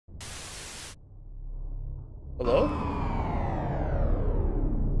Hello?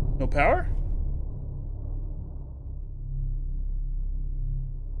 No power?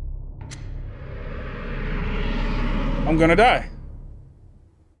 I'm gonna die.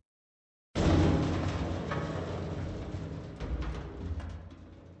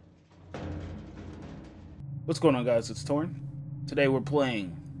 What's going on, guys? It's Torn. Today we're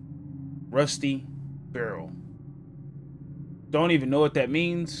playing Rusty Barrel. Don't even know what that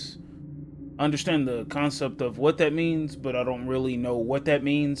means. Understand the concept of what that means, but I don't really know what that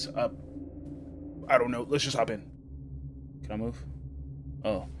means. I don't know. Let's just hop in. Can I move?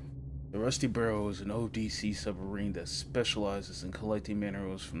 Oh. The Rusty Barrel is an ODC submarine that specializes in collecting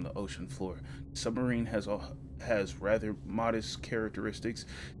minerals from the ocean floor. The submarine has rather modest characteristics.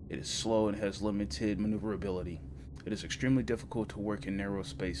 It is slow and has limited maneuverability. It is extremely difficult to work in narrow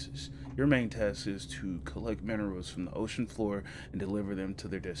spaces. Your main task is to collect minerals from the ocean floor and deliver them to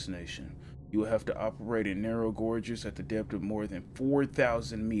their destination. You will have to operate in narrow gorges at the depth of more than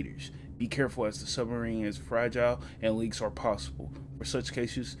 4,000 meters. Be careful, as the submarine is fragile and leaks are possible. For such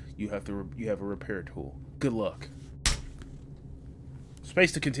cases, you have a repair tool. Good luck.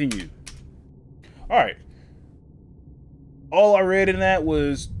 Space to continue. Alright. All I read in that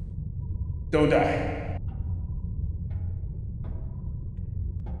was don't die.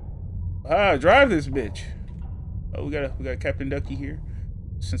 Drive this bitch. Oh, we got Captain Ducky here.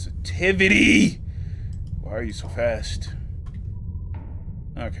 Sensitivity. Why are you so fast?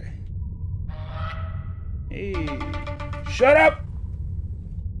 Okay. Hey, shut up.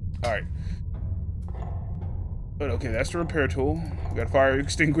 All right. But okay, that's the repair tool. We got a fire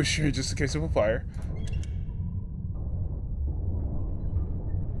extinguisher just in case of a fire.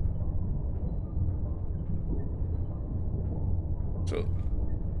 So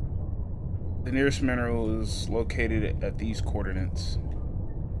the nearest mineral is located at these coordinates.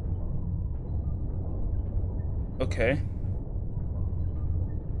 Okay.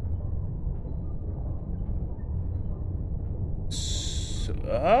 So,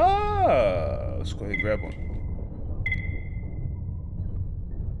 let's go ahead and grab one.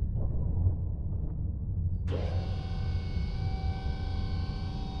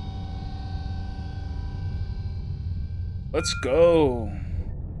 Let's go.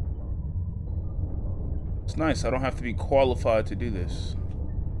 It's nice. I don't have to be qualified to do this.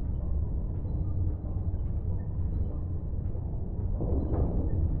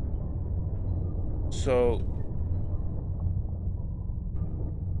 So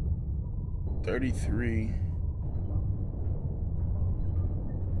 33.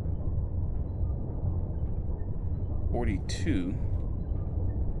 $42.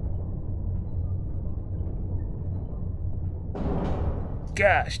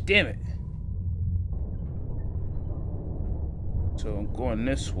 Gosh, damn it. So I'm going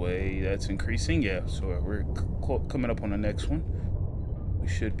this way. That's increasing. Yeah, so we're coming up on the next one. We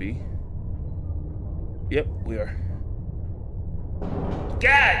should be. Yep, we are. God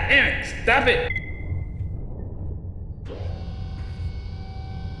damn it! Stop it!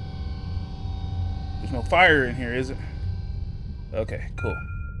 There's no fire in here, is it? Okay, cool.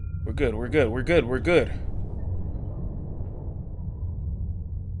 We're good, we're good, we're good, we're good.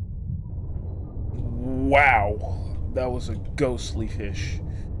 Wow. That was a ghostly fish.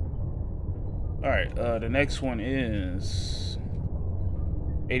 Alright, the next one is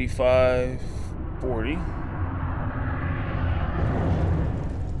 8540.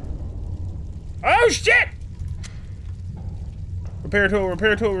 Oh shit! Repair tool,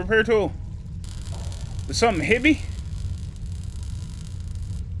 repair tool, repair tool. Did something hit me?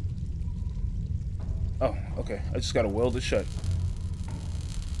 Oh, okay. I just gotta weld it shut.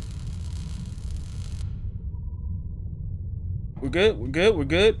 We're good, we're good, we're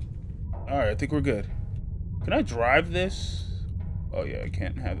good. Alright, I think we're good. Can I drive this? Oh yeah, I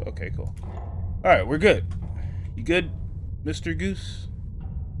can't have it. Okay, cool. Alright, we're good. You good, Mr. Goose?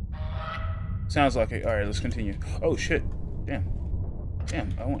 Sounds like it. Alright, let's continue. Oh shit. Damn.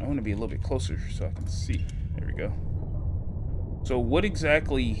 Damn, I want to be a little bit closer so I can see. There we go. So what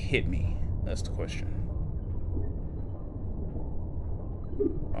exactly hit me? That's the question.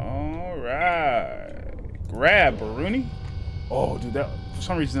 Alright. Grab, Baruni. Oh, dude, that for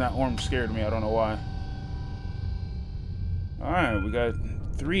some reason that arm scared me. I don't know why. Alright, we got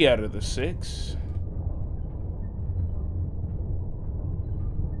 3 out of the 6.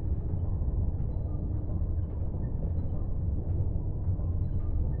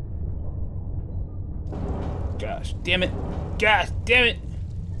 Gosh damn it. Gosh damn it.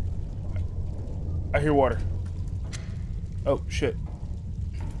 I hear water. Oh, shit.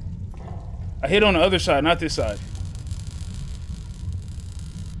 I hit on the other side, not this side.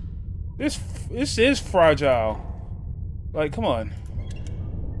 This is fragile. Like, come on.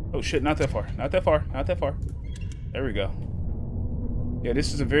 Oh shit, not that far. Not that far. Not that far. There we go. Yeah,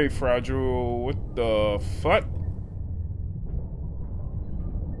 this is a very fragile. What the fuck?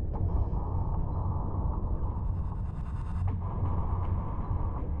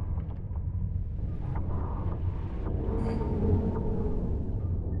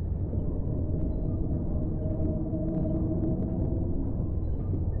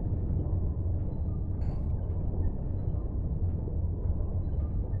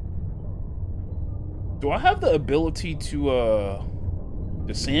 Do I have the ability to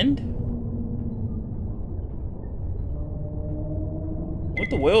descend? What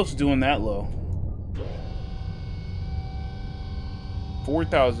the whale's doing that low?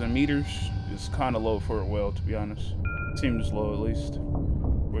 4,000 meters is kind of low for a whale, to be honest. Seems low, at least.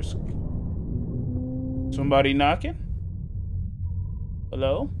 Where's somebody knocking?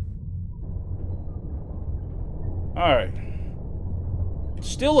 Hello? Alright. It's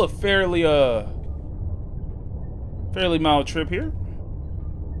still a fairly mild trip here.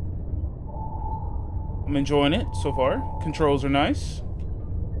 I'm enjoying it so far. Controls are nice.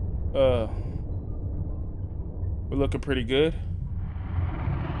 We're looking pretty good.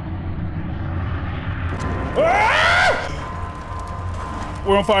 Ah!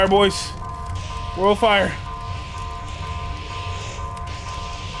 We're on fire, boys. We're on fire.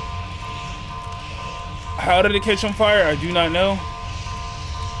 How did it catch on fire? I do not know.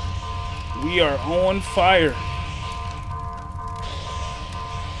 We are on fire.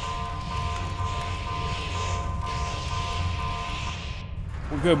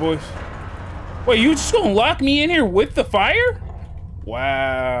 We're good, boys. Wait, you just gonna lock me in here with the fire?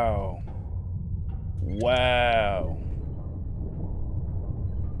 Wow. Wow.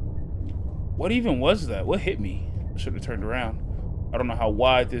 What even was that? What hit me? I should have turned around. I don't know how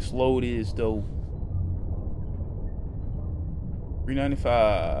wide this load is, though.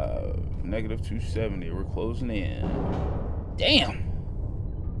 395, negative 270. We're closing in. Damn.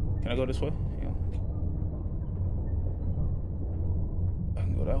 Can I go this way?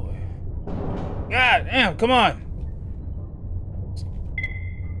 Go that way. God damn, come on.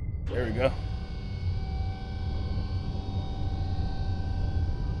 There we go.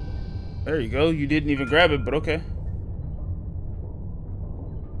 There you go. You didn't even grab it, but okay.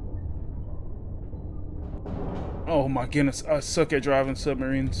 Oh my goodness, I suck at driving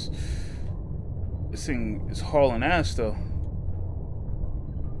submarines. This thing is hauling ass though.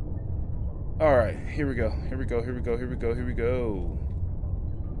 Alright, here we go. Here we go, here we go, here we go, here we go.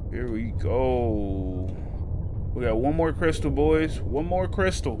 Here we go. We got one more crystal, boys. One more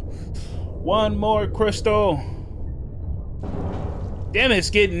crystal. One more crystal. Damn it, it's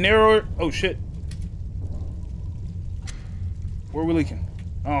getting narrower. Oh, shit. Where are we leaking?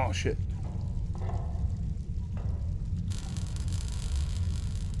 Oh, shit.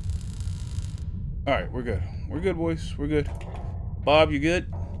 All right, we're good. We're good, boys. We're good. Bob, you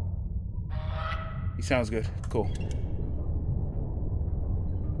good? He sounds good. Cool.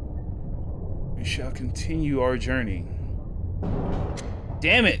 We shall continue our journey.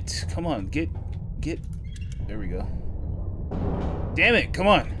 Damn it! Come on, get. There we go. Damn it! Come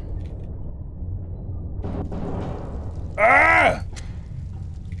on. Ah!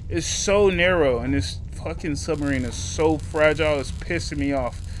 It's so narrow, and this fucking submarine is so fragile. It's pissing me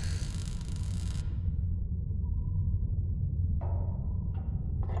off.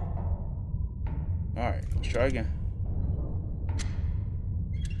 All right, let's try again.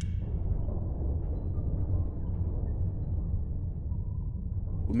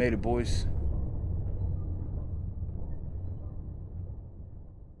 We made it, boys.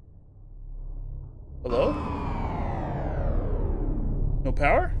 Hello? No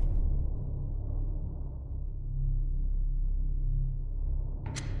power?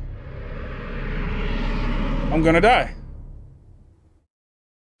 I'm gonna die.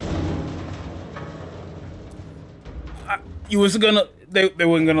 You wasn't gonna, they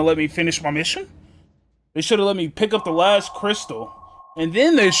weren't gonna let me finish my mission? They should have let me pick up the last crystal, and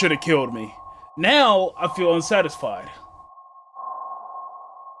then they should have killed me. Now I feel unsatisfied.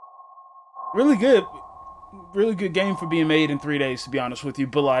 Really good game for being made in 3 days, to be honest with you.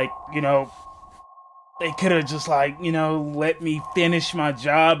 But like, you know, they could have just like, you know, let me finish my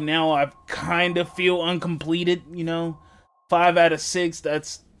job. Now I kind of feel uncompleted, you know. 5 out of 6,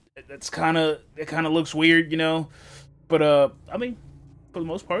 that kind of looks weird, you know. But I mean, for the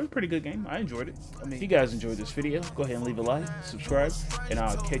most part, it's a pretty good game. I enjoyed it. I mean, if you guys enjoyed this video, go ahead and leave a like, subscribe, and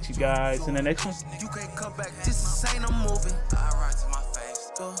I'll catch you guys in the next one. You can't come back. This ain't a movie. I ride to my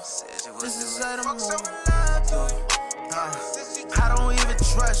face. This is ain't a movie. I don't even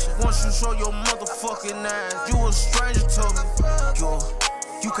trust you. once you show your motherfucking ass, you a stranger to me.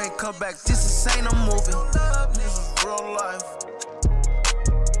 You can't come back, this ain't a movie.